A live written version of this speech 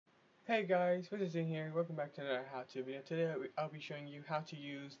Hey guys, Vivtorsing here. Welcome back to another how-to video. Today I'll be showing you how to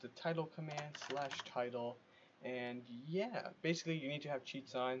use the title command /title, and yeah, basically you need to have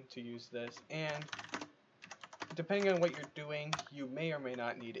cheats on to use this, and depending on what you're doing, you may or may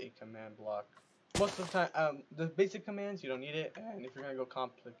not need a command block. Most of the time, the basic commands you don't need it, and if you're gonna go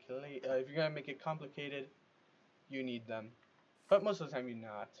if you're gonna make it complicated, you need them. But most of the time you're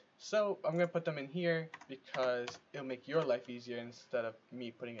not. So I'm going to put them in here because it'll make your life easier instead of me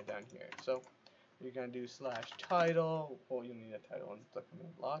putting it down here. So you're going to do /title. Well, you'll need a title in the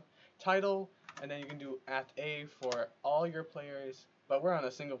command block. Title, and then you can do @a for all your players. But we're on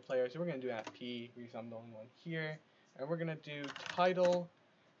a single player, so we're going to do @p because I'm the only one here. And we're going to do title,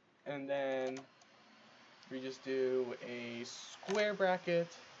 and then we just do a square bracket,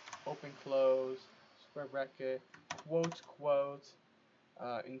 open close, square bracket, quote,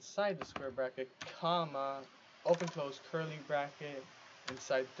 inside the square bracket, comma, open close curly bracket,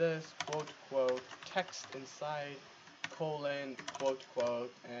 inside this, quote, text inside, colon, quote,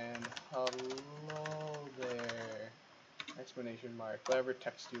 and hello there, exclamation mark, whatever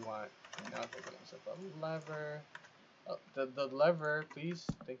text you want. And now I'm going to myself a lever, the lever, please,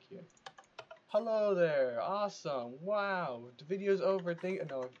 thank you. Hello there, awesome, wow, the video's over,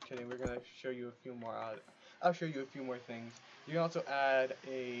 no, I'm kidding, we're going to show you a few more, I'll show you a few more things. You can also add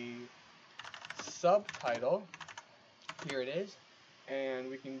a subtitle, here it is, and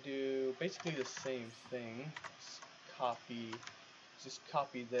we can do basically the same thing, just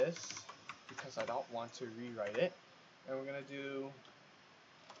copy this, because I don't want to rewrite it, and we're going to do,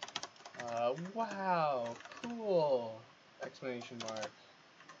 wow, cool, exclamation mark.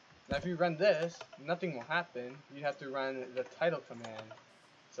 Now if you run this, nothing will happen. You have to run the title command.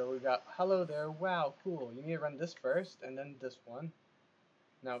 So we got hello there, wow, cool. You need to run this first and then this one.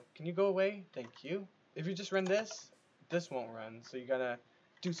 Now can you go away? Thank you. If you just run this won't run. So you gotta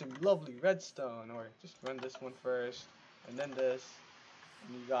do some lovely redstone, or just run this one first and then this,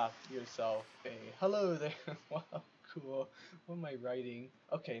 and you got yourself a hello there. Wow, cool. What am I writing?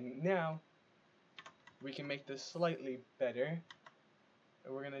 Okay, now we can make this slightly better.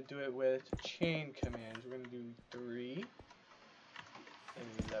 And we're gonna do it with chain commands. We're gonna do 3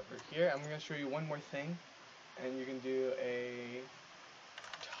 and lever here. I'm gonna show you one more thing, and you can do a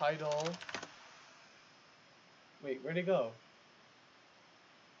title. Wait, where'd it go?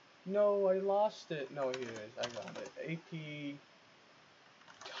 No, I lost it. No, here it is. I got it. AP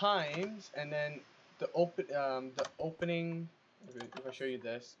times, and then the opening. If I show you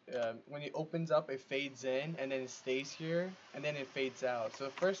this, when it opens up, it fades in, and then it stays here, and then it fades out. So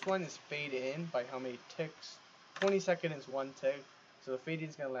the first one is fade in by how many ticks. 20 seconds is 1 tick, so the fade in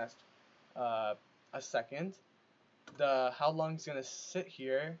is gonna last a second. The how long is gonna sit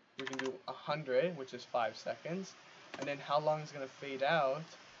here, we can do 100, which is 5 seconds, and then how long is gonna fade out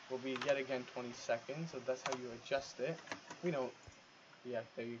will be yet again 20 seconds. So that's how you adjust it. We don't. Yeah,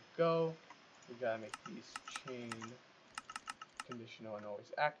 there you go. We gotta make these chain conditional and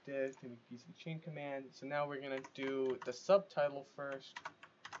always active to make these a chain command. So now we're gonna do the subtitle first.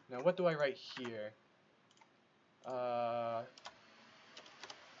 Now what do I write here?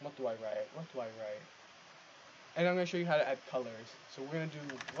 What do I write? And I'm gonna show you how to add colors. So we're gonna do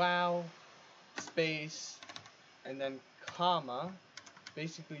wow, space, and then comma.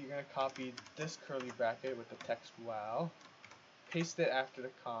 Basically you're gonna copy this curly bracket with the text wow, paste it after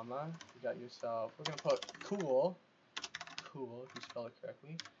the comma. You got yourself, we're gonna put cool if you spell it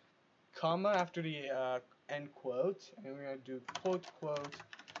correctly, comma after the end quote, and we're gonna do quote,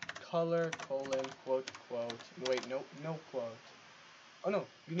 color, colon, quote. Wait, no quote. Oh no,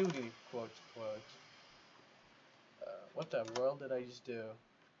 you knew the quote. What the world did I just do?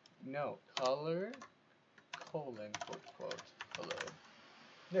 No, color, colon, quote, hello.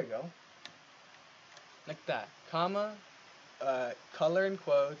 There you go. Like that. Comma, color in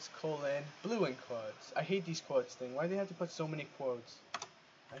quotes, colon, blue in quotes. I hate these quotes thing. Why do they have to put so many quotes?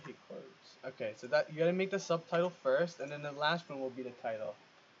 I hate quotes. Okay, so that you gotta make the subtitle first, and then the last one will be the title.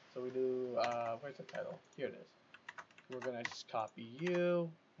 So we do, where's the title? Here it is. We're gonna just copy you.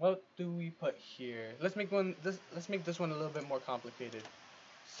 What do we put here? Let's make this one a little bit more complicated.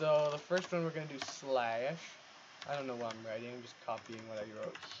 So the first one we're gonna do slash. I don't know what I'm writing. I'm just copying what I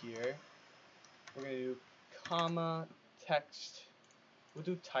wrote here. We're gonna do comma, text. We'll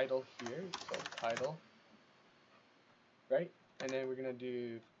do title here. So title, right? And then we're gonna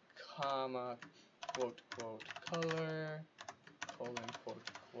do comma, quote, color, colon,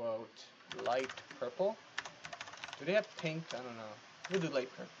 quote, light purple. Do they have pink? I don't know. We'll do light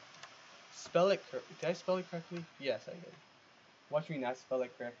purple. Spell it correctly. Did I spell it correctly? Yes, I did. Watch me not spell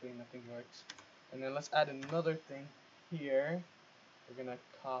it correctly. Nothing works. And then let's add another thing here. we're gonna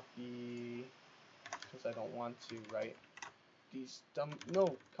copy, because I don't want to write these dumb,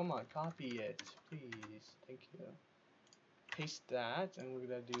 no, come on, copy it, please, thank you. Paste that, and we're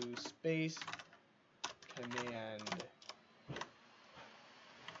gonna do space command.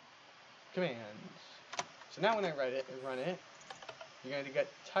 So now when I write it and run it, you're going to get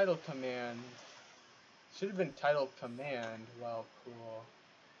title command. Should have been title command. Wow, cool.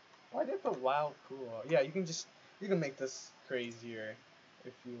 Why did I put wow, cool? Yeah, you can make this crazier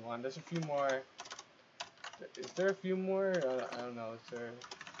if you want. There's a few more. Is there a few more? I don't know. Is there?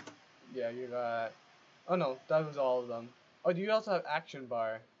 Yeah, you got. Oh no, that was all of them. Oh, do you also have action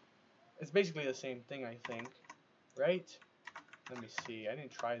bar? It's basically the same thing, I think. Right? Let me see. I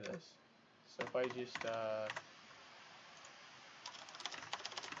didn't try this. So if I just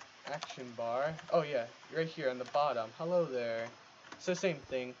action bar, oh yeah, right here on the bottom. Hello there. It's the same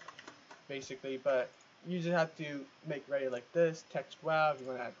thing, basically, but you just have to make ready like this. Text wow. If you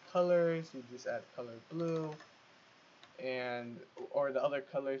want to add colors, you just add color blue, and or the other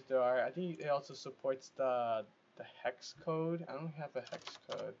colors there are. I think it also supports the hex code. I don't have a hex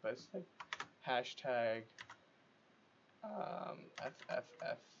code, but it's like hashtag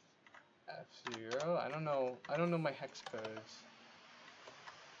F0. I don't know my hex codes.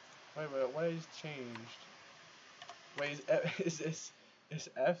 Wait, what I just changed? Wait, is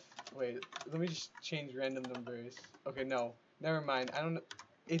F? Wait, let me just change random numbers. Okay, no, never mind. I don't know.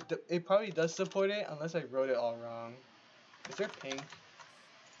 It probably does support it unless I wrote it all wrong. Is there pink?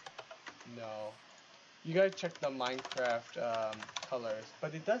 No. You gotta check the Minecraft colors,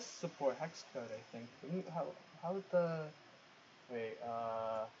 but it does support hex code, I think. How would the wait?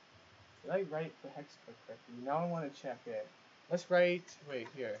 Did I write the hex code correctly? Now I want to check it. Let's write. Wait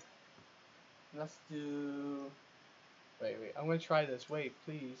here. Let's do. Wait. I'm gonna try this. Wait,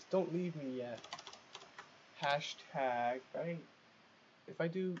 please don't leave me yet. Hashtag, right? If I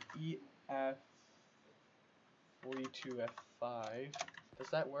do EF42F5, does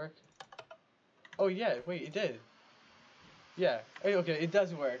that work? Oh yeah. Wait, it did. Yeah. Hey, okay, it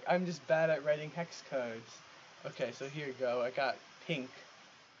does work. I'm just bad at writing hex codes. Okay, so here you go. I got pink.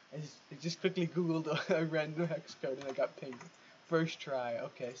 I just quickly googled a random hex code and I got pink. First try.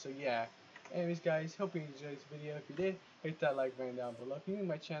 Okay, so yeah. Anyways guys, hope you enjoyed this video. If you did, hit that like button down below. If you're new to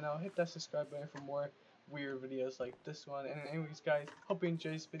my channel, hit that subscribe button for more weird videos like this one. And anyways guys, hope you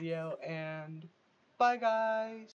enjoyed this video and bye guys!